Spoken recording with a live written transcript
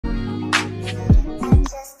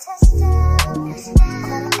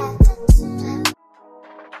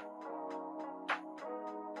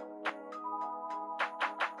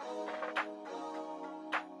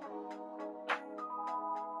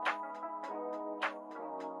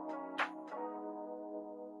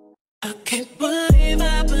I can't believe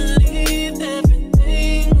I believed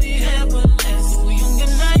everything we had was less. So young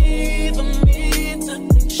and naive of me to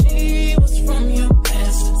think she was from your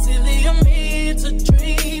past. Silly of me to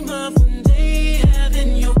dream of one day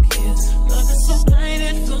having your kids. Love is so blind,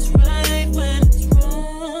 it feels right when it's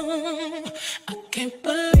wrong. I can't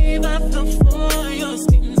believe I fell for your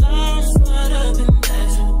schemes. I'm smarter than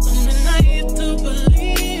that. I'm naive to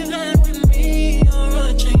believe that with me you're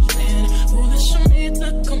a changed man. Foolish of me to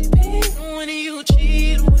compete when you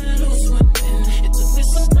cheat, when who's winning. It took me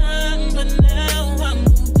some time, but now I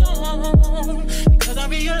moved on. Because I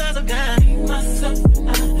realize I got myself and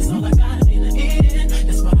that's all I got in the end.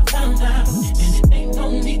 That's what I found out. And it ain't no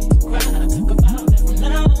need to cry. I took a vow that from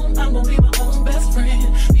now on I'm gonna be my own best friend.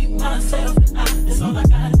 Be myself and that's all I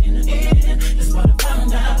got in the end. That's what I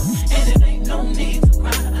found out. And it ain't no need to cry.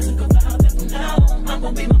 I took a vow that from now on I'm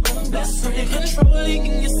gonna be my own best friend. Controlling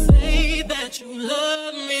and you say that you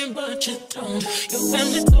love me, but you don't. Your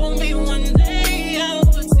family told me one day I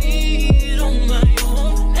would see it on my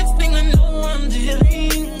own. Next thing I know, I'm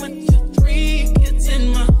dealing with your 3 kids in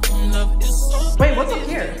my own. Love is so. Wait, what's up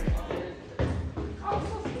here?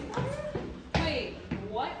 Wait,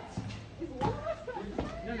 what?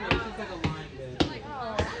 No, it's just like a line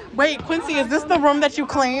bed. Wait, Quincy, is this the room that you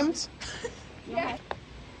claimed? Yeah.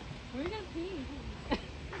 Where are you gonna pee?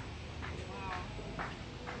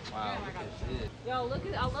 Wow, look at shit. Yo, look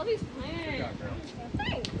at, I love these plants.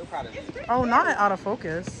 Thanks. We're proud of you. Oh, not out of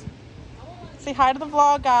focus. Say hi to the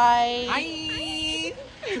vlog, guys. Hi!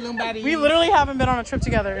 Tulum buddy. We literally haven't been on a trip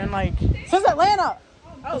together in like since Atlanta.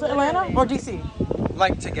 Was it Atlanta or DC?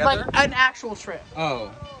 Like together? Like an actual trip.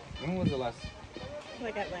 Oh. When was the last?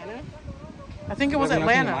 Like Atlanta? I think it was Have you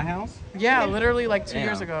not been Atlanta. to my house? Yeah, literally like 2 Damn.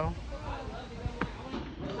 years ago.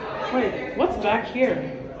 Wait, what's back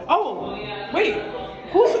here? Oh, wait.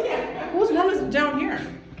 Whose room is down here?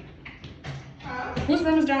 Whose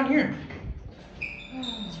room is down here?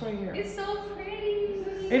 It's right here. It's so pretty.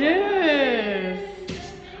 It is.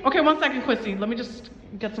 Okay, 1 second, Quincy. Let me just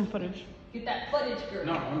get some footage. Get that footage, girl.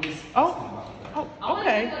 No, I'm just. Oh,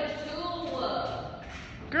 okay.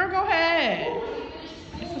 Girl, go ahead.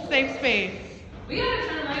 It's a safe space. We gotta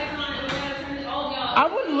turn lights on and we gotta turn it all y'all. I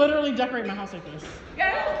would literally decorate my house like this.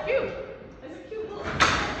 Yeah, that's cute. That's a cute look.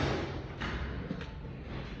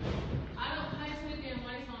 I don't like switching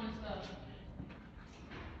lights on and stuff.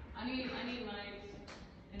 I need lights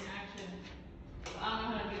in action. I don't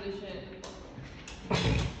know how to do this shit.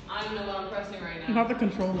 I don't know what I'm pressing right now. Not the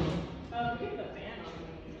controller. Keep the fan on.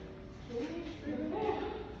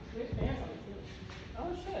 There's fans on it too.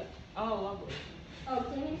 Oh shit. Oh, lovely. Oh,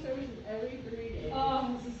 cleaning services every 3 days.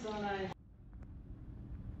 Oh, this is so nice.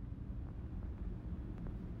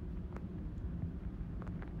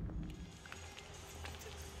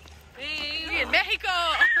 Sí, en México.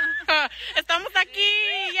 Estamos aquí.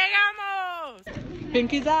 Llegamos.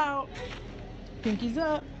 Pinkies out. Pinkies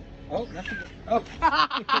up. Oh, that's a good. Oh.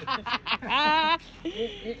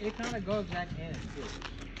 it kind of goes back in too.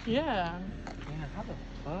 Yeah. Man, how the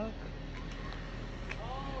fuck?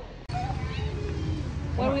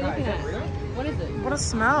 What are we looking at? Real? What is it? What a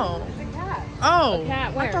smell. It's a cat. Oh. A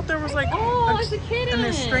cat where? I thought there was like Oh, it's a kitten. an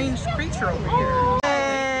estranged creature over here.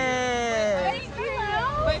 Hey.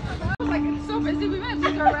 Like it's so busy. We went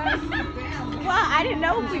to the rest. Well, I didn't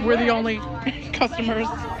know we We're the only customers.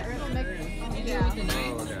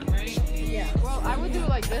 Yeah. Well, I would do it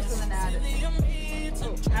like this and then add it.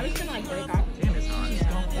 Oh, I was gonna like break off. Damn, it's hot.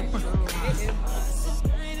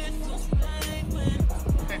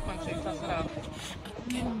 Okay, Quincy, test it out.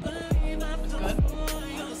 Good? Yeah.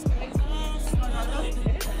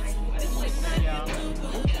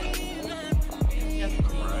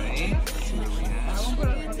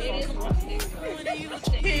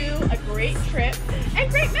 To a great trip and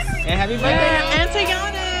great memories. And happy birthday! Yeah, and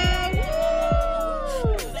Tiana!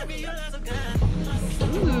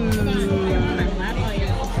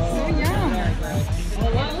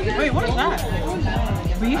 Wait, what is that?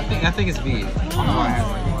 Beef? I think it's beef. I don't know why I have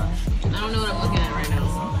like one. I don't know what I'm looking at right now.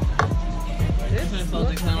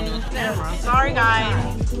 Sorry,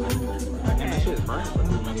 guys. That shit is burnt, but I'm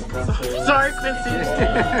gonna get cut. Sorry, Quincy.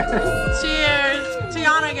 Cheers.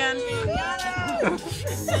 Tiana again. Which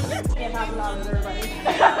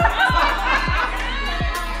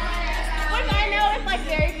I know is like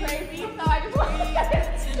very crazy, so I just wanted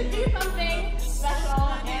to do something special,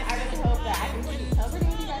 and I really hope that I can keep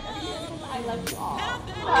celebrating you guys every year because I love you all.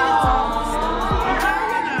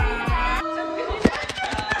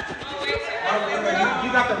 You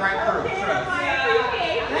got the right proof, trust.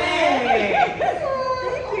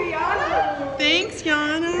 Thanks,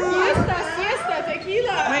 Yana. Siesta,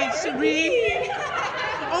 tequila. Wait, should we?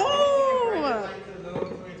 Oh!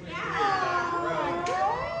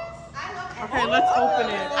 Okay, let's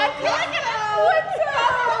open it. I feel like an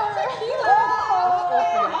tequila. Oh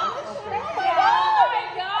my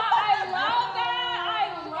god, I love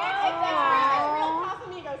that. Real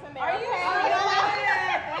Casamigos in there. Are you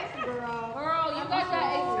Thanks, girl. Girl, you got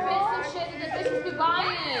that expensive shit that the bitches be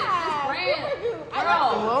buying. This brand.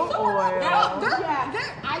 Girl. Glow oil.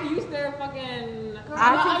 I used their fucking.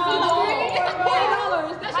 I It's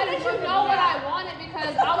 $40. How did you know what I wanted?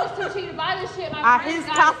 Because I was too cheap to buy this shit. My His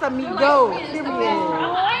friends got it. Casamigos. They're like,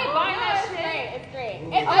 Period. I ain't buying that shit. It's great.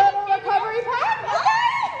 It's a little recovery pack.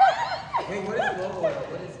 Wait, what is glow oil?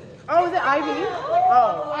 What is it? Oh, is it IV?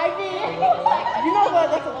 Oh. You know what?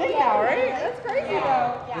 That's a thing now, right? That's crazy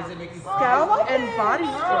though. Does it make you Scalp and body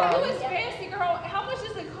Girl, scrub. you is fancy, girl. How much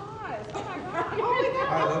does it cost? Oh my god.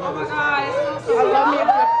 Guys, I love me a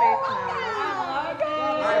good face now.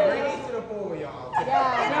 Alright, bring these to the pool, y'all. No,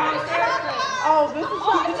 seriously. Oh, this is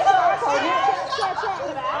Target.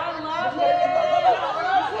 I love it.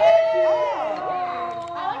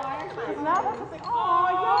 Now that's the thing. Oh,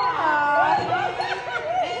 yeah.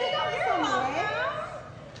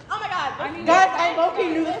 Oh my god. Guys, I low-key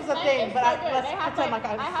knew this was a thing, but let's They have, pretend like I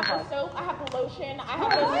I have the was soap, I have the lotion, I have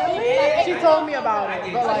the She told me about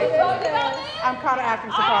it, but like, I'm kind of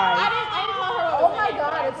acting surprised. I didn't tell her. Oh my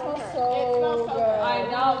god, it smells so good. I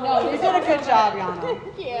know. No, You did a good job, Yana.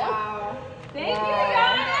 Thank you. Thank you,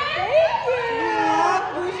 guys.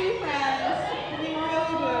 Bougie friends. We really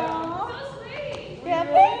do. So sweet. Yeah,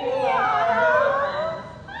 thank you.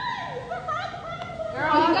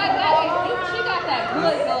 Girl, you got that. She got that good.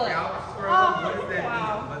 What is that?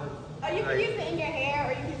 Wow. You can use it in your hair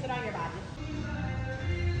or you can use it on your body.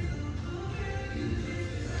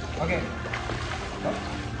 Okay.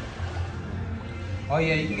 Oh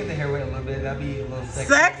yeah, you can get the hair wet a little bit. That'd be a little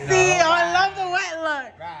sexy. Sexy. You know? Oh, I love the wet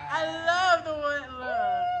look. Right. I love the wet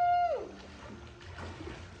look.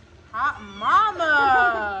 Hot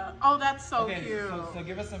mama. Oh, that's so Okay, cute. so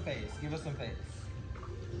give us some face. Give us some face.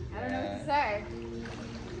 I don't know what to say.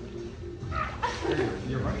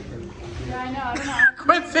 You're right. Yeah, I know. I don't know.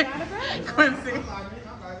 Quincy.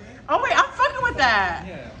 Oh wait, I'm fucking with that.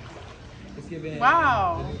 Yeah. It's giving.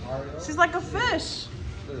 Wow. Oreo. She's like a fish.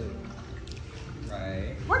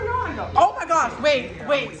 Right. Where do you want to go? Oh my gosh!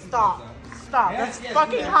 Wait, stop. Stop. Yes, That's yes,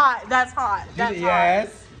 fucking yes. hot. That's hot. That's hot.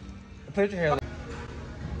 Yes. Put your hair.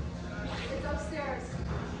 It's upstairs.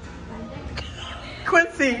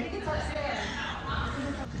 Quincy, It's upstairs.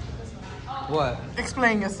 What?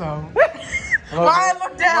 explain yourself. Why I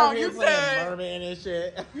look down? You said. mermaid and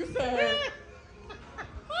shit. You said.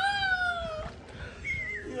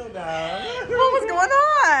 You know. What was going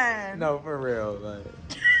on? No, for real. Like.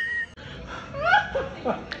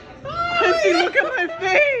 Quincy, look at my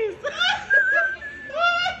face.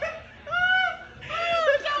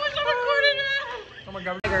 Oh my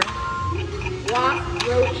god. Wasp,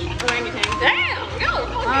 roach, orangutan. Damn! Yo!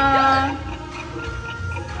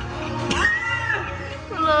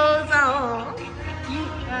 Close on.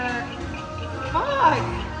 Fuck.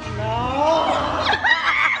 No.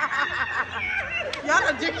 Y'all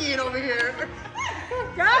are dickying over here.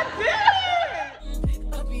 God damn it. Pick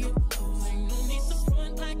up your clothes. Ain't no need to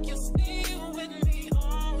front like you're still with me.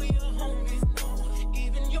 All your homies know.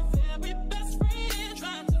 Even your very best friend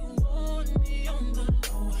tried to warn me on the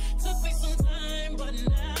low. Took me some time, but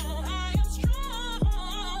now I am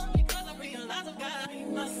strong. Because I realize I've got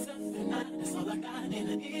myself and that's all I got in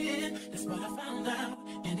the end. That's what I found out.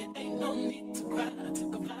 And it ain't no need to cry. I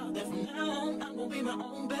took a vow that from now on I'm gonna be my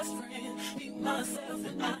own best friend. Be myself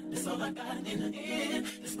and that's all I got in the end.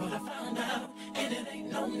 That's what I found out. And it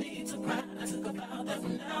ain't no need to cry. I took a vow that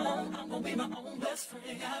from now on I'm gonna be my own best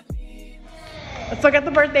friend. Got me. Let's look at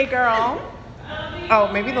the birthday girl. Oh,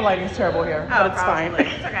 maybe the lighting's terrible here, but it's fine.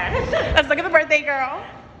 It's okay. Let's look at the birthday girl.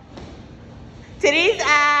 Titties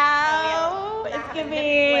out. It's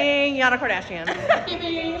giving Yana Kardashian.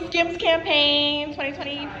 Skims campaign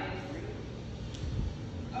 2020.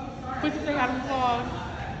 Who's to say how to vlog?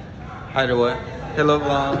 Hi to what? Hello,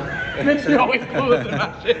 vlog. Then she always pulls in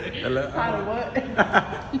my shit. Hello. How to what?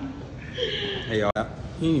 Hey y'all.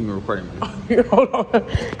 He ain't even recording me. Hold on.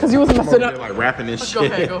 Because he was messing up. Like rapping this Go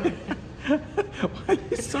shit. ahead, go ahead. Why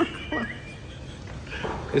is so close?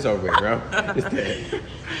 It's over with, bro. It's dead.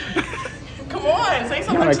 Come on, say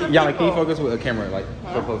something to the Y'all like, can you people. focus with a camera like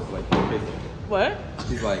so close to like your face? What?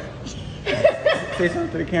 She's like, say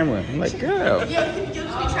something to the camera. I'm like, girl. You'll just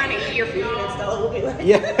be trying to eat your food and stuff. We'll be like,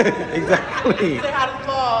 Yeah, exactly. Say how to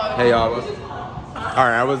vlog. Hey y'all. All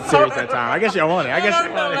right, I wasn't serious that time. I guess y'all want it. I guess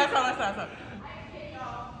y'all want it. That's all.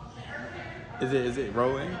 Is it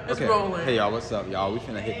rolling? It's okay. rolling. Hey y'all, what's up, y'all? We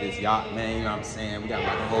finna hit this yacht, man. You know what I'm saying? We got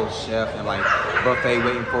like a whole chef and like buffet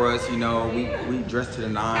waiting for us. You know, we dressed to the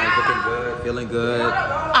nines, looking good, feeling good.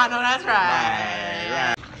 I know that's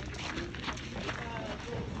right.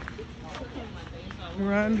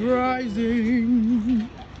 Grand rising.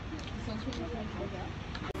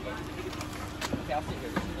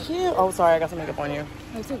 Oh, sorry, I got some makeup on you.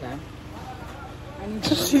 It's okay.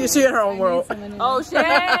 She in her own world. Oh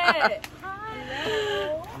shit!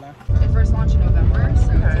 It first launched in November, so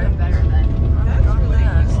it's even better than it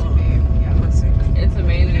used to be. Yeah. It's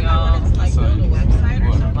amazing, y'all. Like build a website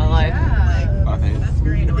or something. My life. Okay. That's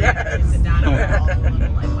great. Yes. Sit down and all the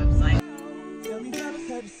little like website. Tell me, fellas,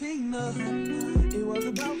 have you seen her? It was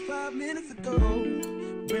about 5 minutes ago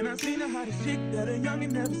when I seen a hottest chick that a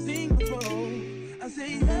youngin' never seen before. I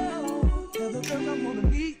say, yo, tell the girls I wanna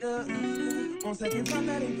meet her. On second thought,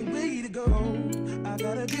 that ain't the way to go. I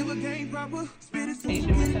gotta give a game proper. Spit it so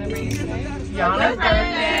Yana's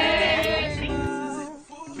birthday.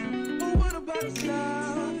 Oh, what about a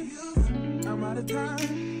smile? I'm out of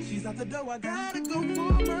time. She's out the door. I gotta go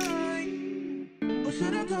for mine. Or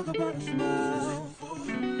should I talk about a smile?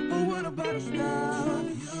 Oh, what about a smile?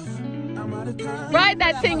 I'm out of time. Ride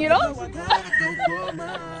that thing, you know? I gotta go for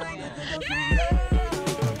mine.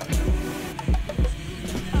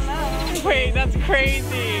 Wait, that's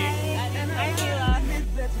crazy.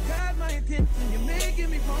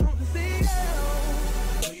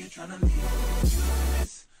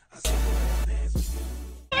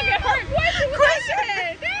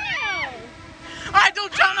 Alright,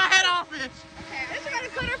 don't jump my head off it.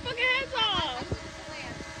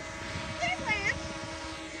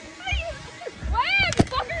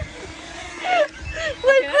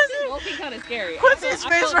 Wait, Low-key kind of scary. Quincy's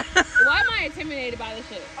face right now. Why am I intimidated by this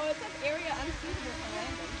shit? Oh, it says area unsuitable for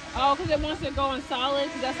landing. Oh, because it wants to go in solid,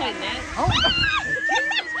 because that's like net.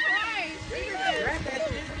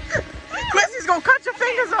 Quincy's gonna cut your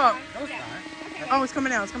fingers up. Oh, it's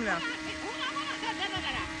coming down, it's coming down.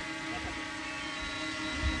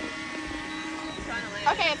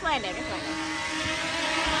 Okay, it's landing. It's landing.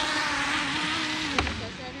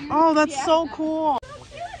 Oh, that's so cool.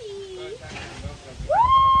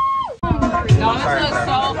 Y'all, this looks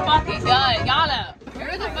so fucking good. Yana,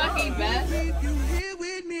 you're the fucking best. If you here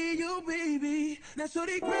with me, your baby. Now so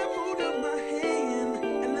they grab hold of my hand,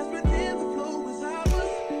 and let's pretend the flow was ours.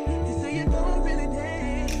 You say you don't really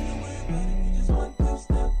dance. Just 1, 2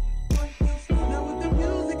 step, 1, 2 step. Now with the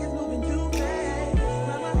music is moving too fast.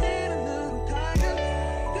 Grab my hand a little tighter.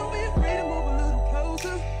 Don't be afraid to move a little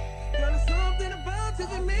closer. Girl, there's something about you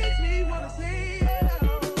that makes me wanna say it.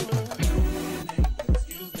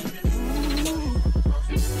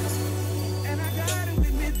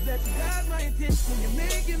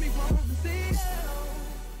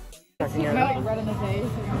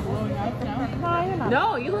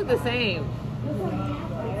 No, you look the same.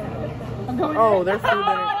 Oh, their food didn't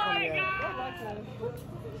come yet.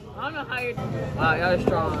 I don't know how you're. Wow, y'all are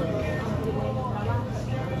strong.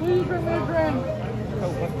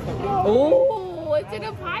 Oh, it's in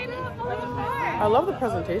a pineapple. I love the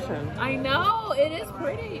presentation. I know, it is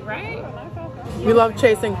pretty, right? We love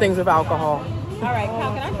chasing things with alcohol. All right,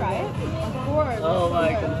 Cal, can I try it? Of course. Oh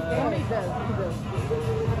my god.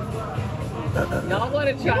 Y'all want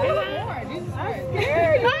to try that?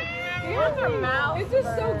 It's just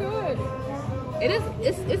so good. It is.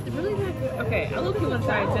 It's really not good. Okay, I look you want to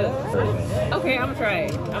try it too. Okay, I'm gonna try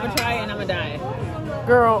it. I'm gonna try it and I'm gonna die.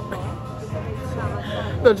 Girl,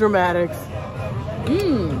 the dramatics.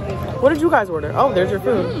 What did you guys order? Oh, there's your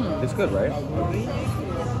food. It's good, right?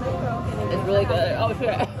 It's really good. Oh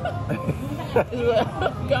shit. It's really,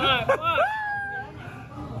 God, fuck.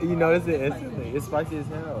 You notice it instantly. It's spicy as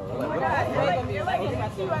hell. You're like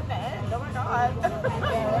it's you at the end. Oh my god.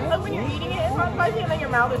 Like when you're eating it, it's not spicy and then your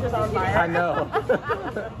mouth is just on fire. I know.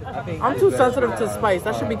 I'm too sensitive to spice.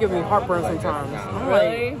 That should be giving me heartburn sometimes. I'm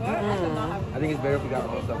Really? like, I think it's better if we got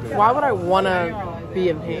all stuff. why would I want to be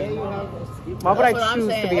in pain? Why would I choose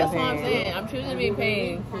to be in That's what I'm pain? saying. I'm choosing to be in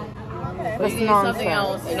pain. That's You need something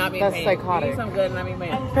else and not be in That's pain. psychotic. You need something good and not be in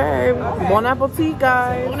pain. Okay, one apple tea,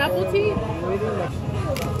 guys. One apple tea.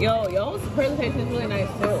 Yo, y'all's presentation is really nice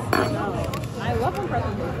too. I love them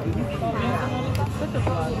presentations.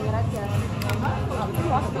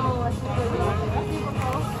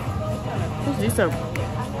 Decent.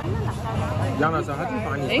 Yana, so how do you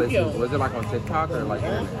find these Thank places? you. Was it like on TikTok or like?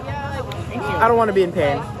 I don't want to be in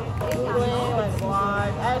pain.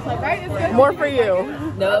 More for you.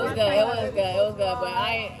 No, it was good. It was good. It was good.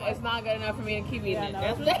 But it's not good enough for me to keep eating it.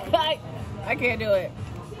 That's what I can't do it.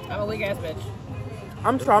 I'm a weak ass bitch.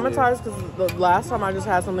 I'm traumatized because the last time I just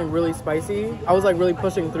had something really spicy, I was like really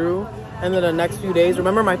pushing through, and then the next few days,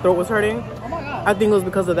 remember my throat was hurting? Oh my god. I think it was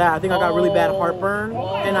because of that. I think I got really bad heartburn,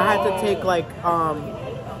 and I had to take like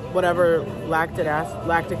whatever lactic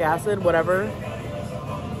acid, whatever.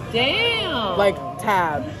 Damn. Like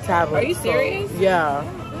tablets. Are you serious? So, yeah.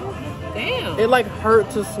 Damn. It like hurt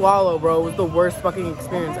to swallow, bro. It was the worst fucking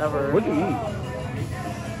experience ever. What do you eat?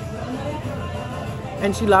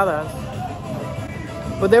 Enchiladas.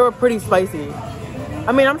 But they were pretty spicy.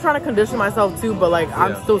 I mean, I'm trying to condition myself too, but like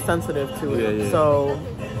I'm still sensitive to it. Yeah. So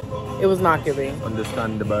it was not giving.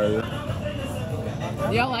 Understandable.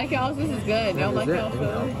 Y'all like y'all's? This is good. Y'all like y'all's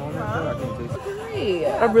food? Great.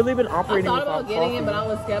 I've really been I operating thought about without getting it, but I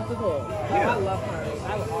was skeptical. Yeah. I love curry.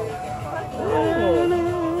 I would always get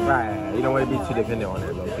curry. Right. You don't want to be too dependent on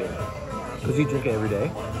it, okay? Because you drink it every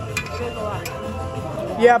day.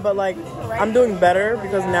 Yeah, but like I'm doing better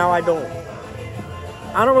because now I don't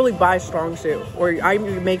really buy strong shit, or I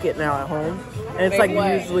make it now at home, and it's like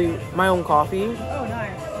usually my own coffee. Oh,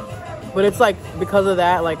 nice. But it's like because of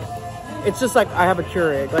that, like it's just like I have a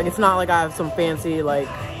Keurig. Like it's not like I have some fancy like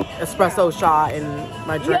espresso shot in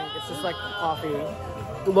my drink. It's just like coffee,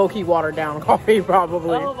 low-key watered down coffee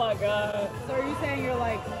probably. Oh my god. So are you saying you're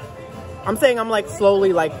like... I'm saying I'm like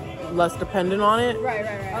slowly like less dependent on it. Right.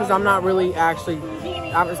 Because I'm not really actually,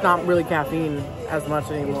 it's not really caffeine as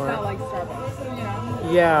much anymore. It's not like Starbucks, you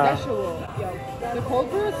know? Yeah. That shit will... Yo, the cold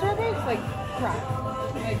brew at Starbucks, like, crap.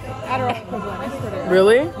 Like, Adderall equivalent, I swear to God.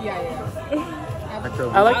 Really? Yeah.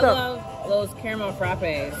 I like I that. love those caramel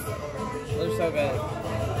frappes. They're so good.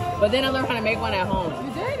 But then I learned how to make one at home.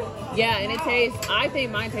 You did? Yeah, and it tastes, I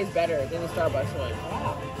think mine tastes better than the Starbucks one.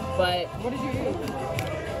 But What did you use?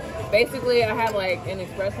 basically I have like an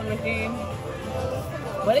espresso machine.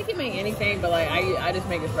 But it can make anything, but like I just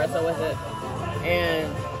make espresso with it.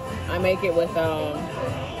 And I make it with the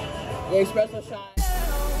espresso shot.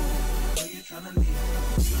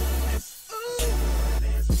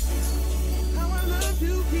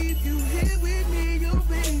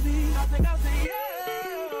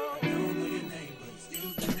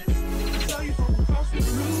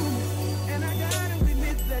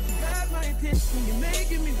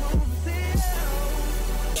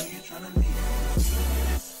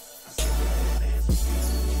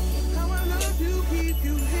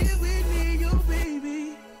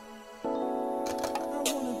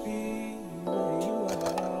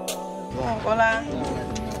 Hola.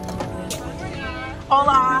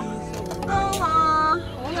 Hola.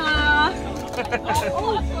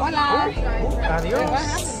 Hola.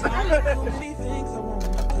 Adios.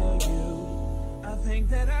 I think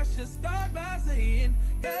that I should start by saying,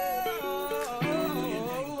 I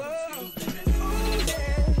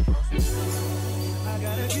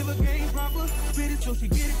gotta give a game proper, spit it so she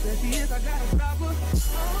get it, there she is, I gotta stop her.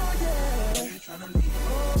 Oh yeah,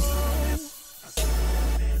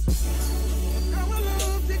 I would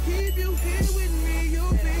love to keep you here with me, you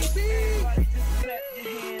baby. Just clap your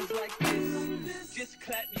hands like this. Just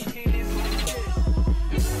clap your hands like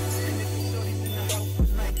this. And if you shorties in the house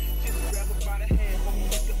tonight, just grab her by the hand, homie,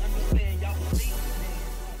 you can understand, y'all believe me.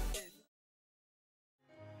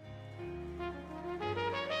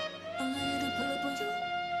 I'm ready to pull up on you.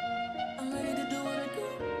 I'm ready to do what I do.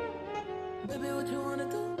 Baby, what you wanna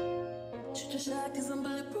do? Shoot your shot, cause I'm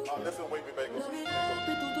bulletproof. Listen, wait me, baby.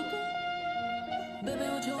 Baby,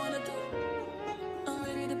 what you wanna do? I'm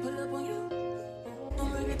ready to pull up on you.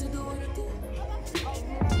 I'm ready to do what I do. This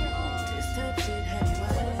type shit had me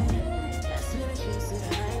wildin'. Last minute shit said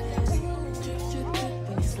I ride it. Drip, drip, drip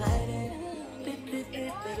when you slide it. Dip, dip,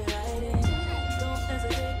 dip, baby, ride it. Don't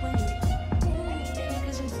hesitate when you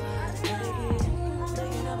because you know how to take it.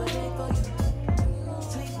 Taking up a day for you.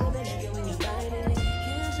 Sweet baby, like it when you bite it.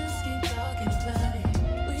 Can't just keep talking about it.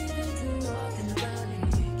 We've been through walking about it.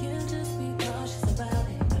 Can't just be cautious about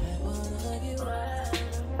it. I wanna hug you right.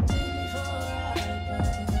 Take me for a ride,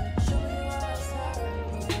 baby. Show me what's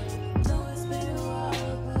happening. Know it's been a while.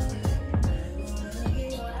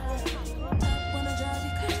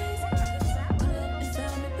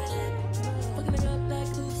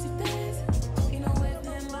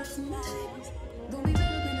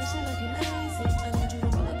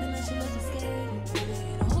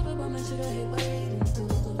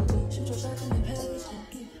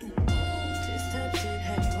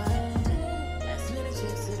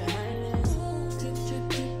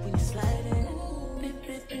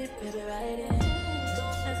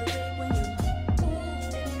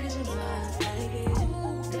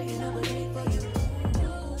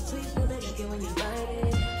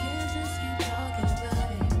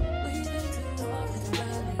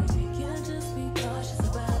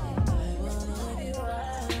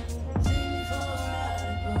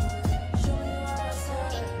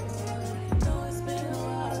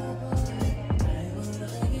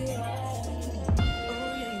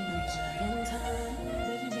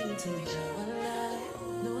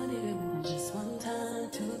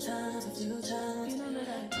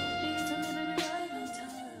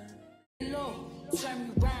 Turn me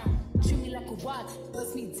round, treat me like a watch,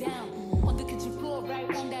 bust me down. On the kitchen floor,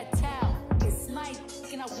 right on that towel. It's my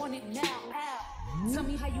and I want it now. Ow. Tell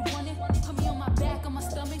me how you want it. Put me on my back, on my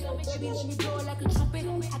stomach. Baby, let me blow it like a trumpet.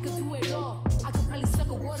 I could do it all. I could probably suck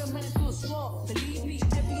a watermelon through a straw. Believe me,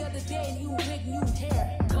 every other day, new wig, new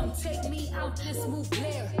hair. Come take me out this move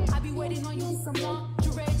Blair. I be waiting on you some long.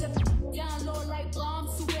 You ready to down low like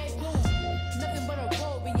bombs to red room. Nothing but a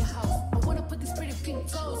robe in your house. I wanna put these pretty pink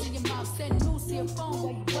toes in your mouth. Send news to your phone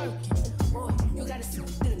while you working. Boy, you gotta see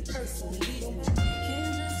it in person. Believe me.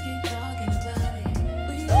 Can't just keep talking about it.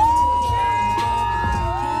 We can't just be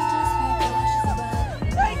cautious about it.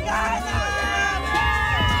 Thank God!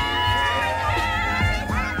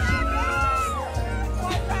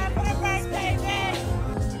 One time for the birthday, man!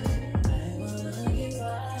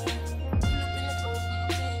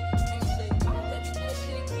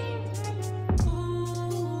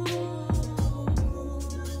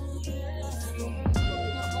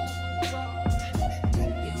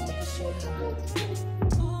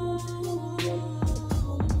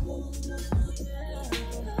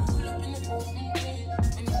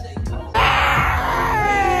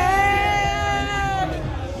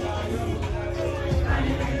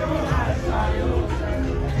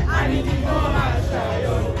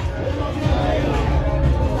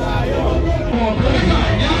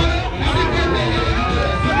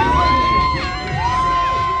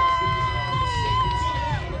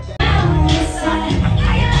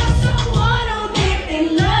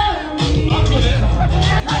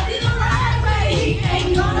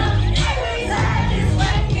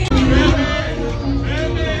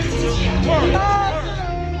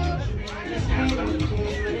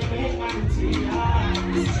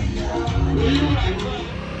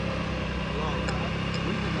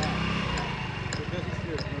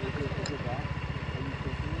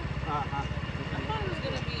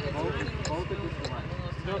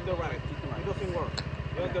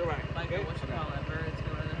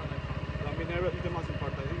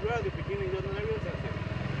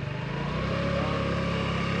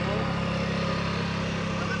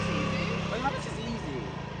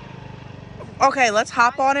 Okay, let's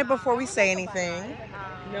hop on it before we say anything.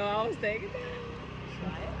 No, I was thinking that.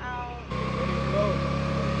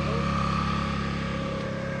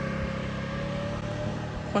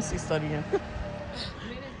 What's he studying?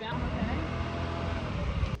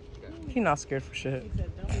 He's not scared for shit. He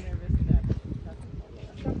said, don't be nervous.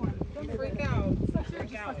 Don't freak out.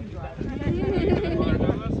 Freak out. You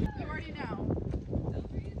already know.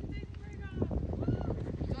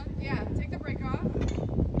 Yeah, take the brake off.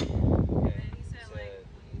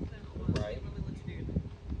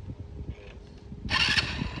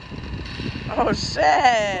 Oh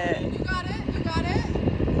shit! You got it. You got it.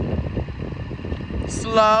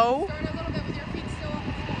 Slow. Start a little bit with your feet still on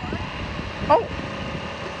the floor. Oh.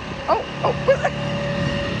 Oh. Oh.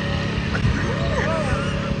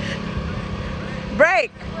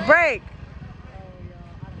 Break. Break.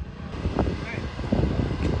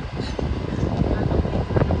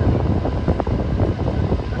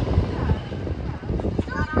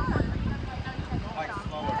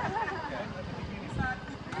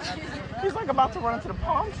 He's like about to run into the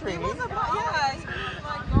palm tree. He was about, yeah. He was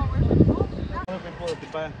like going with the palm tree.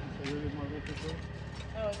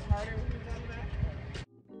 Oh, it's harder when you're down there?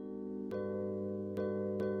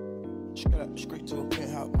 Straight up, straight to a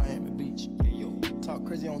penthouse, Miami Beach. Hey, yo, talk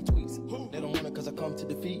crazy on tweets. They don't want it cause I come to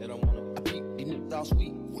defeat. They don't want it. I peep, these niggas all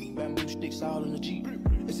sweet. Bamboo sticks all in the Jeep.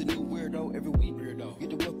 It's a new weirdo every week. Get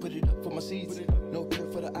the work, put it up for my seeds. No care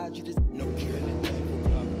for the IG, just no care. Anything for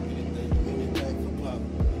club. Anything for club.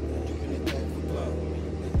 Do anything for club.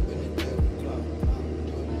 Do anything for club.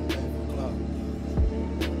 Do anything for club. Do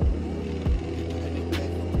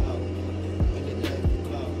anything for club. Do anything for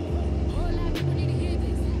club. All I people need to hear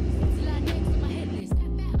this. Till I next to my head list.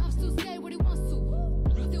 I'm still say what he wants to.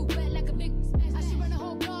 Still wet like a big. I should run a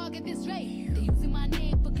whole blog at this rate. They using my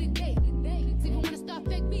name for clickbait. Even wanna start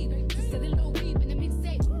fake beef. Just sell a little weep in the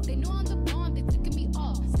mixtape. They know I'm the bomb. They taking me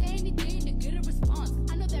off. Say anything to get a response.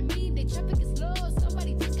 I know that mean they traffic is slow.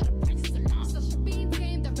 Somebody just gotta practice along. So she being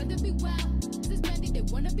tamed. I'd rather be wild. This bandit they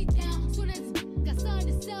wanna be down. Soon as got something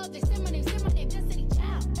to sell, they say my name, Destiny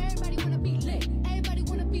Child. Everybody wanna be lit. Everybody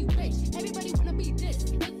wanna be rich. Everybody wanna be this.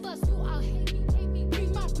 If us you out, hate me.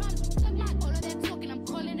 Bring my products. All of that talking, I'm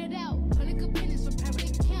calling it out. Calling good business from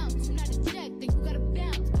private accounts. You're not a check, then you gotta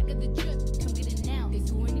bounce. Back of the drip, come get it now. They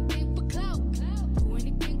do anything for clout. Do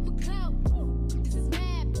anything for clout. This is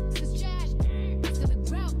mad, this is trash. This is the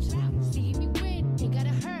grouch. See me win, ain't gotta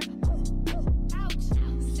hurt. Ouch.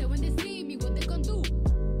 So when they see me, what they gon' do?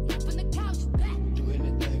 Up on the couch, back. Do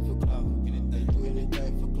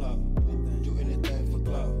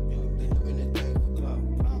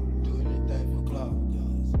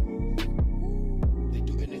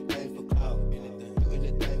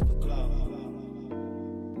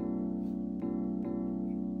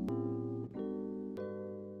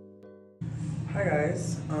Hi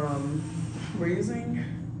guys. We're using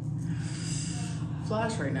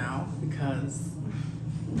Flash right now because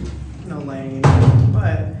no lighting.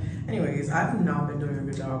 But anyways, I've not been doing a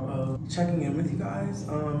good job of checking in with you guys.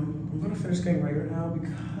 I'm gonna finish getting ready right now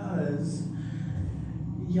because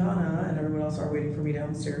Yana and everyone else are waiting for me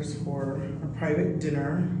downstairs for a private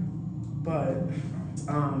dinner. But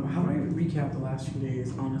how do I recap the last few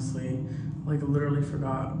days, honestly? Like, literally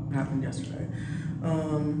forgot what happened yesterday.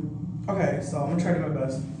 Okay, so I'm gonna try to do my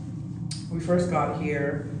best. We first got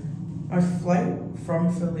here. My flight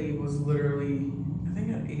from Philly was literally, I think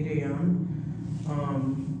at 8 a.m.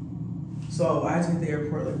 So I had to get to the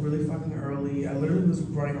airport like really fucking early. I literally was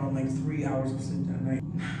running on like 3 hours of sleep that night.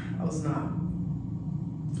 I was not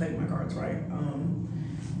playing my cards right.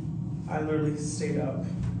 I literally stayed up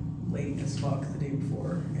late as fuck the day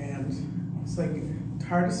before and it's like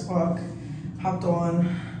tired as fuck. Hopped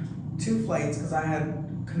on 2 flights because I had a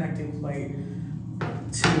connecting flight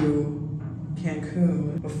to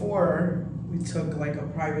Cancun. Before, we took like a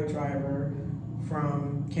private driver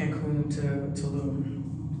from Cancun to Tulum.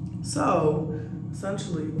 So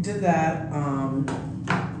essentially did that.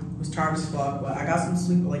 Was tired as fuck, but I got some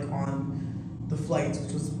sleep like on the flights,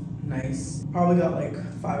 which was nice. Probably got like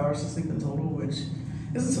 5 hours of sleep in total, which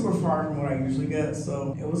isn't super far from what I usually get,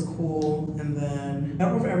 so it was cool. And then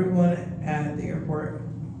met with everyone at the airport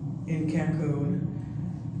in Cancun,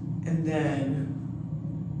 and then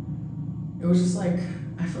it was just like,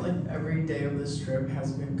 I feel like every day of this trip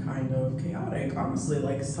has been kind of chaotic, honestly.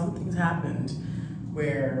 Like, something's happened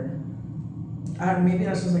where, maybe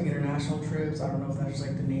that's just like international trips. I don't know if that's just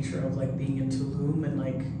like the nature of like being in Tulum and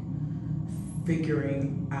like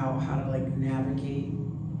figuring out how to like navigate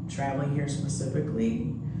traveling here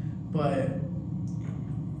specifically, but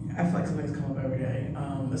I feel like something's come up every day.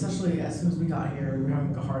 Essentially, as soon as we got here, we were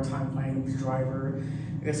having a hard time finding the driver.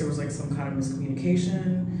 I guess there was like some kind of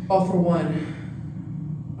miscommunication. Well, for one,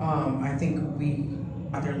 I think we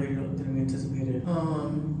got there later than we anticipated.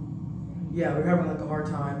 Yeah, we were having like a hard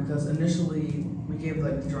time because initially we gave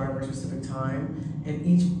like the driver a specific time, and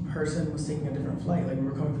each person was taking a different flight. Like, we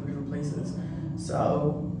were coming from different places,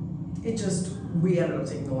 so we ended up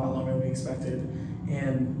taking a lot longer than we expected,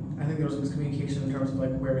 and I think there was miscommunication in terms of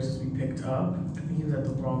like where it was supposed to be picked up. I think he was at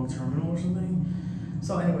the wrong terminal or something.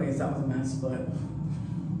 So anyways, that was a mess, but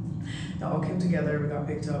that all came together. We got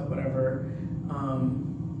picked up, whatever.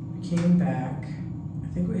 We came back. I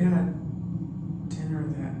think we had dinner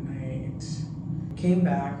that night. Came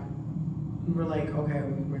back. We were like, okay,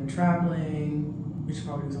 we've been traveling. We should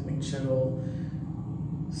probably do something chill.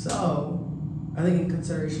 So I think in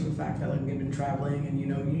consideration of the fact that like we've been traveling and you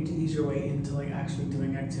know you need to ease your way into like actually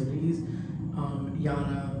doing activities,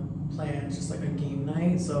 Yana planned just like a game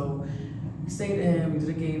night. So we stayed in, we did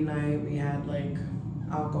a game night, we had like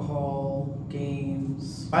alcohol,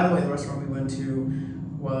 games. By the way, the restaurant we went to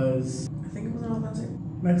was, I think it was an authentic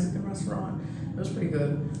Mexican restaurant. It was pretty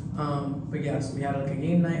good. But yes, we had like a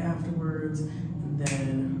game night afterwards and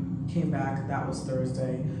then came back. That was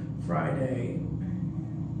Thursday. Friday,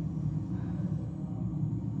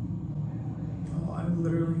 I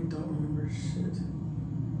literally don't remember shit.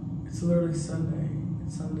 It's literally Sunday.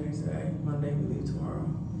 It's Sunday today. Monday, we leave tomorrow.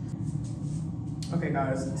 Okay,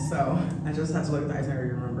 guys, so I just had to look at the itinerary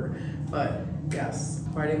to remember. But yes,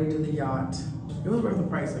 Friday we did the yacht. It was worth the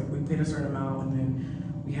price. Like, we paid a certain amount, and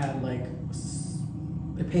then we had like,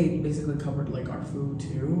 it basically covered like our food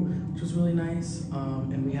too, which was really nice.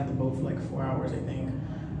 And we had the boat for like 4 hours, I think.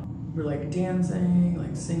 We were like dancing,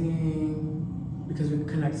 like singing, because we could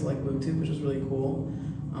connect to like Bluetooth, which was really cool.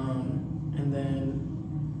 And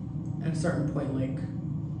then at a certain point, like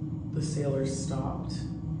the sailors stopped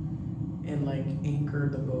and like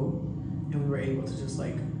anchored the boat, and we were able to just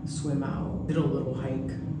like swim out. Did a little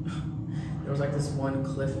hike. There was like this one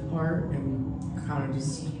cliff part, and we kind of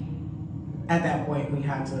just, at that point, we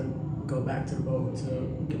had to go back to the boat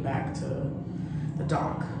to get back to the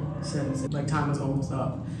dock since like time was almost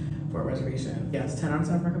up for a reservation. Yes, 10 out of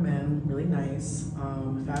 10 recommend, really nice.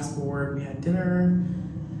 Fast forward, we had dinner.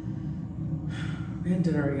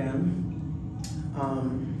 Again.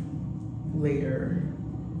 Later,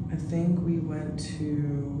 I think we went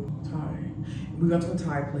to Thai. We went to a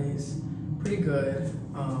Thai place, pretty good.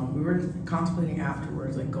 We were contemplating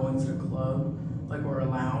afterwards, like going to the club, like, or a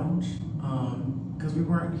lounge, because we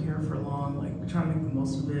weren't here for long, like trying to make the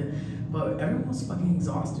most of it, but everyone was fucking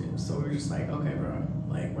exhausted. So we were just like, okay, bro,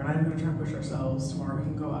 like, we're not even gonna try to push ourselves. Tomorrow we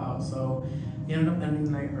can go out. So we ended up ending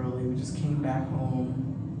the night early. We just came back home.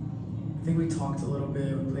 I think we talked a little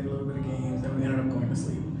bit, we played a little bit of games, then we ended up going to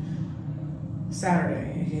sleep.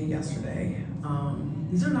 Saturday, aka yesterday.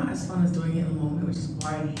 These are not as fun as doing it in the moment, which is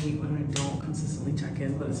why I hate when I don't consistently check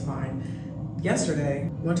in, but it's fine. Yesterday,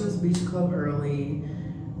 went to this beach club early.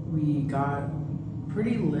 We got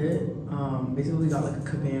pretty lit. Basically we got like a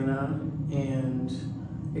cabana and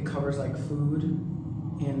it covers like food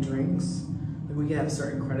and drinks. Like we could have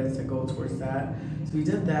certain credits that go towards that. So we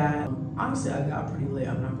did that. Honestly, I got pretty lit,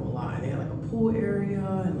 I'm not gonna lie. They had like a pool area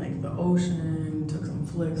and like the ocean, took some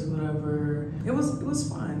flicks, whatever. It was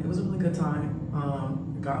fun. It was a really good time.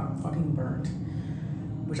 It got fucking burnt,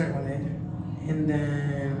 which I wanted. And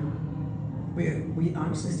then we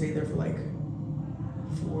honestly stayed there for like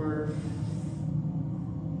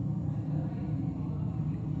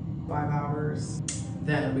 5 hours.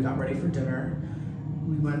 Then we got ready for dinner.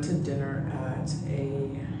 We went to dinner at a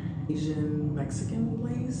Asian Mexican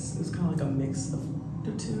place. It was kind of like a mix of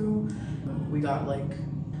the two.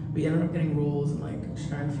 We ended up getting rolls and like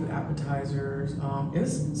sharing a few appetizers. It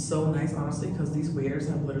was so nice, honestly, because these waiters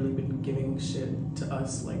have literally been giving shit to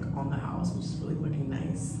us like on the house, which is really fucking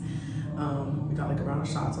nice. We got like a round of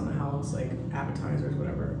shots on the house, like appetizers,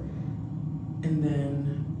 whatever. And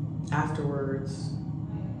then afterwards,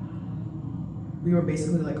 we were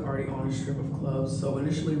basically like already on a strip of clubs. So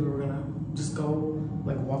initially we were gonna just go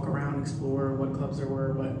like walk around, explore what clubs there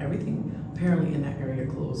were, but everything apparently in that area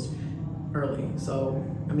closed early. So,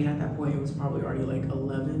 I mean, at that point it was probably already like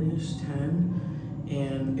 11-ish, 10,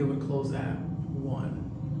 and it would close at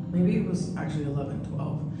 1. Maybe it was actually 11,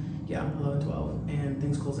 12. Yeah, 11, 12, and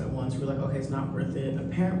things closed at 1. So we were like, okay, it's not worth it.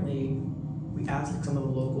 Apparently, we asked like some of the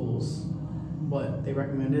locals what they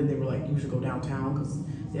recommended. They were like, you should go downtown because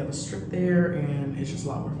they have a strip there and it's just a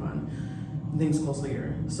lot more fun. Things close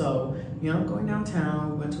later. So we ended up going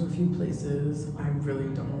downtown, went to a few places. I really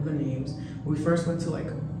don't know the names. We first went to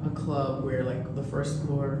like a club where like the first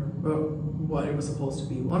floor, well, what it was supposed to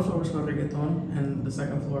be. One floor was for reggaeton and the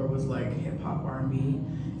second floor was like hip hop, R&B.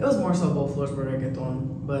 It was more so both floors were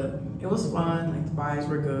reggaeton, but it was fun. Like the vibes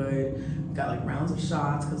were good. We got like rounds of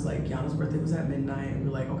shots because like Yana's birthday was at midnight. We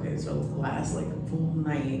were like, okay, so the last like full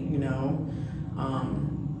night, you know.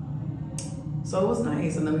 So it was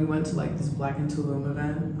nice. And then we went to like this Black in Tulum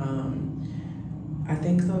event. I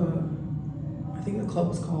think the club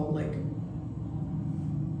was called like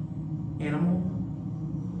Animal,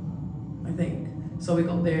 I think. So we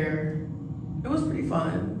go there. It was pretty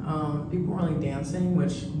fun. People were like dancing,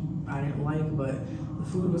 which I didn't like, but the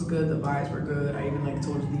food was good, the vibes were good. I even like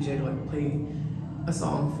told the DJ to like play a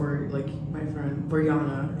song for like my friend, for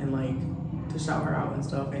Yana, and like to shout her out and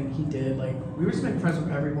stuff, and he did. Like, we were just making friends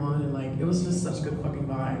with everyone, and like it was just such good fucking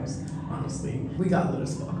vibes, honestly. We got lit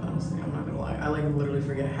as fuck, honestly, I'm not gonna lie. I like literally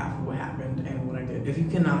forget half of what happened and what I did. If you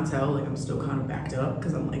cannot tell, like I'm still kind of backed up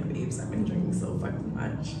because I'm like, babes, I've been drinking so fucking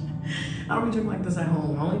much. I don't be drinking like this at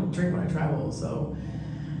home. I only drink when I travel, so.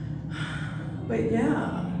 But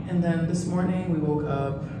yeah, and then this morning we woke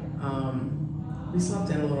up, we slept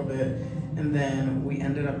in a little bit, and then we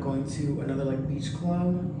ended up going to another like beach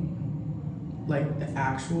club, like the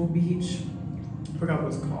actual beach. I forgot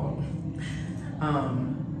what it's called.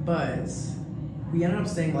 But we ended up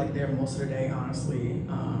staying like there most of the day, honestly.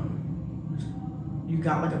 You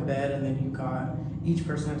got like a bed, and then you got, each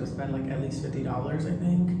person had to spend like at least $50, I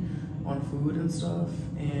think, on food and stuff.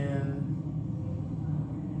 And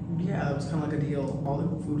yeah, it was kind of like a deal. All the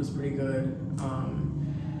food was pretty good.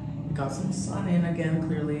 We got some sun in again,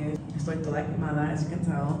 clearly. It's like the light in my eye, as you can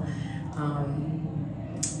tell.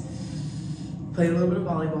 Played a little bit of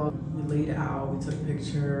volleyball. We laid out, we took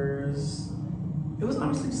pictures. It was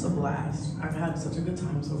honestly just a blast. I've had such a good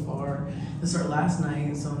time so far. This is our last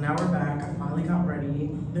night, so now we're back. I finally got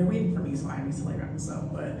ready. They're waiting for me, so I need to like wrap this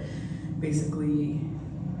up. But basically,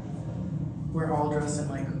 we're all dressed in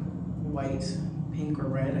like white, pink, or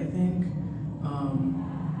red, I think.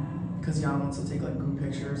 Because Yana wants to take like group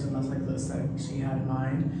pictures, and that's like the aesthetic she had in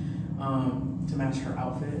mind to match her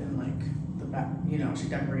outfit, and like the back, you know, she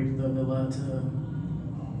decorated the villa to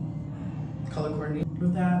color coordinate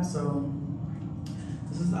with that. So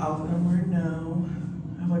this is the outfit I'm wearing now.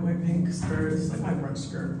 I have like my pink skirt. It's like my brunch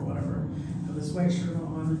skirt or whatever. I have this white shirt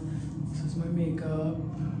on. This is my makeup.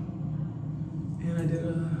 And I did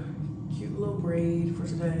a cute little braid for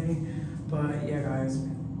today. But yeah, guys,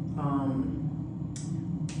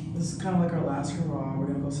 this is kind of like our last hurrah. We're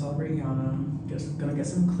gonna go celebrate Yana. Just gonna get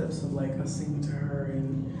some clips of like us singing to her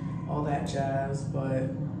and all that jazz.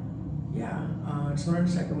 But yeah, just wanted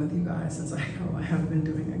to check in with you guys since I know I haven't been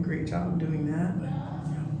doing a great job doing that. But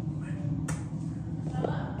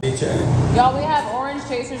yeah. Y'all, we have orange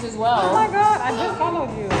chasers as well. Oh my god, I just followed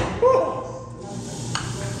you.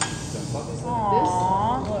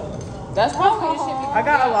 Aww. That's probably the shit. I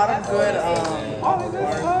got a lot of good. Oh, this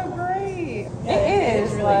is so great. It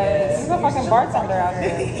is. Like, there's a fucking bartender out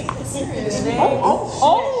here.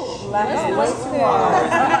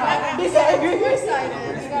 You're excited.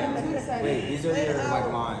 Wait, these are your like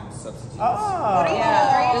lime substitutes. Oh.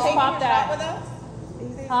 Yeah, just pop that.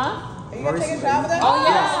 Huh? Are you gonna take a shot with us? Oh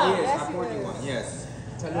yeah. Yes, I poured you one. Yes.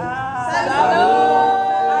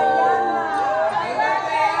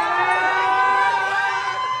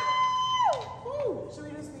 Should we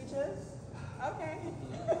do speeches? Okay.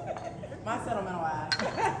 My sentimental act.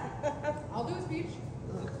 I'll do a speech.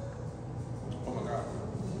 Oh my god.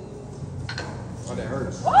 Oh, that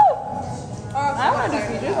hurts. I want to do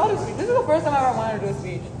speeches. I'll do speeches. This is the first time I ever wanted to do a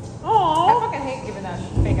speech. I fucking hate giving that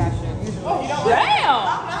fake ass shit. Usually. Oh, you don't Damn.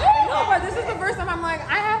 No, but this is the first time I'm like,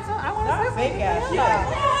 I want to say fake ass something.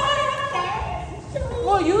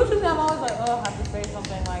 Well, usually I'm always like, oh, I have to say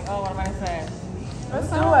something like, oh, what am I gonna say? Let's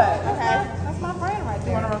do it. That's my brain right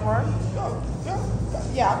Do you there. want to record?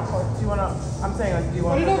 Yeah, I'll record. Do you want to? I'm saying, like, do you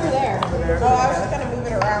want to? Put it over there. Over there. Oh, I was just gonna move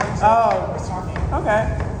it around. So Oh. we're talking. Okay.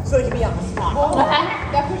 So it can be on the spot. Well,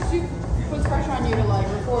 that puts pressure on you to like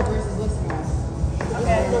record versus listen to us.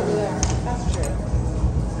 Okay. Put it over there. That's true.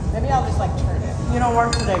 Maybe I'll just like turn it. You know,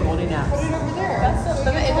 work today, Goldie Naps. Put it over there.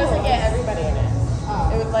 But it doesn't get everybody in it.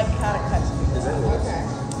 Oh. It would like kind of cut to people. Is that it? Okay.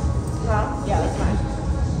 Huh? Yeah, that's fine.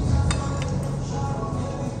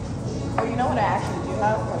 Oh, you know what I actually do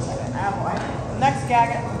have? One second. I have one. Next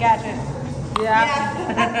gadget. Yeah.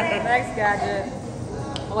 Next gadget.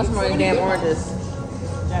 How much more of these damn oranges?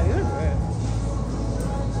 Yeah, these are good.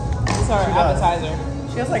 This is our She does. appetizer.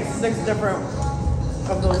 She has like 6 different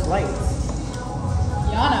of those lights.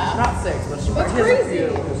 Yana. Not 6, but she has a few.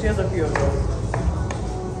 She has a few of those.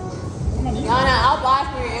 Yana, I'll buy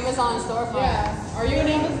from your Amazon storefront. Yeah. Are you an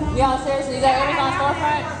Amazon? Yo, seriously, you got Amazon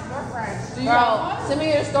storefront? Do you Bro, have one? send me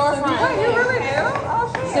your storefront. You really do? Oh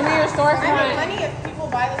shit. Send me your I make storefront. money if people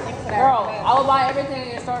buy the things that Bro, I recommend. I will buy everything in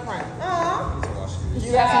your storefront. Aw. You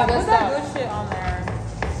got some good Put that stuff. good shit on there.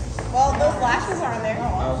 Well, those lashes are on there.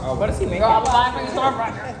 What does he make? Girl, I will buy from your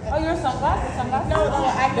storefront. Oh, your sunglasses? Sunglasses? No,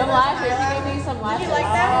 I Them lashes, you gave me some lashes. You like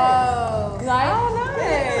that? Oh. You like? Oh, nice.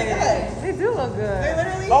 They're good. They do look good. They're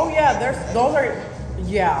literally. Oh yeah, those are.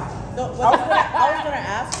 Yeah. I What's was gonna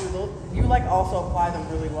ask you. You like also apply them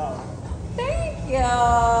really well. Thank you.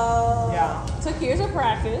 Yeah. Took years of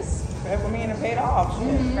practice. I mean, it paid off.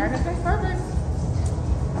 Shit. Practice makes perfect.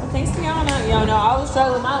 Well, thanks, Tiana. Yo, no, I was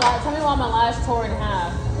struggling. My lash. Tell me why my lash tore in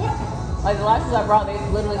half. What? Like the lashes I brought, they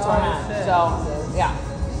literally tore in half. shit. So, yeah,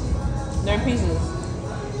 they're in pieces.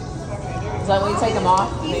 It's like when you take them off,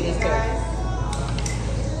 they just tear.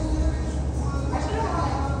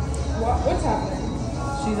 What's happening?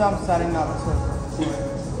 She's setting up to.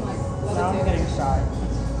 Now I'm getting shy.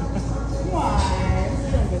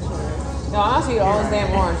 No, I want to eat all this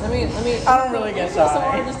damn orange. Let me. I don't really get Some shy.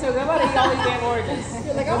 oranges too. I'm about to eat all these damn oranges.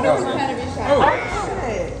 Like, I want to pretend to be shy.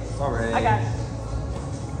 Sorry. I got.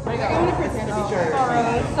 I want to pretend to be shy.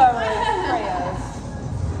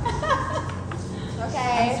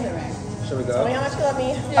 Okay. Should we Tell me go? how much you love me.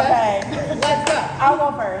 Okay. Let's go. I'll go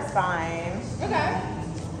first. Fine. Okay.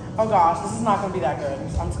 Oh gosh, this is not gonna be that good.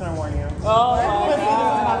 I'm just gonna warn you. Oh my This is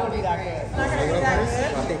god. not gonna be that good. It's not gonna be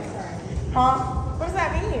that good. Huh? What does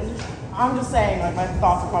that mean? I'm just saying, like my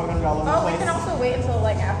thoughts are probably gonna be all over the Oh, we place. can also wait until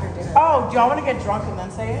like after dinner. Oh, do y'all want to get drunk and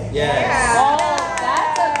then say it? Yes. Oh,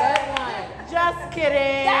 that's a good one. Just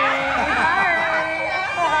kidding.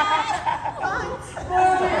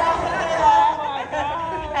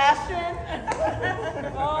 Ashton.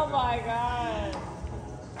 Oh my god.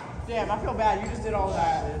 Damn, I feel bad. You just did all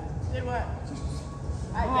that. Did what?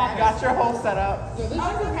 Got your whole setup. Yo, this is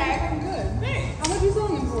okay. Good. How much you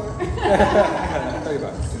selling them for? Tell you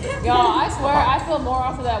about it. Yo, I swear, I feel more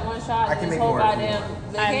off of that one shot I than can this make whole more if you goddamn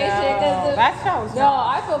want. vacation. That shows. Yo,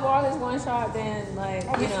 I feel more off this one shot than like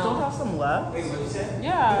We you still know. have some left.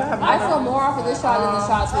 Yeah, I feel more off of this shot than the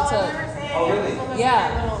shots we took.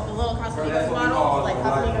 Yeah. The little cosmetics bottle, like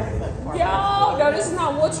cosmetics. Yo, no, this is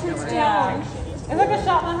not Woodridge Town. It's like a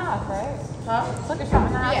shot and a half, right? Huh? It's like a shot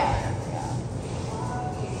and a half. Yeah.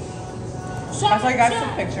 I saw you guys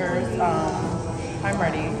some pictures. I'm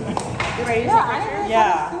ready. You ready to Yeah, take I pictures? have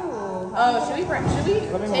Yeah. too. Oh, should we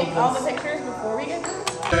Let me take move all this. the pictures before we get done?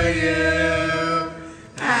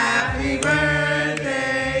 Happy birthday.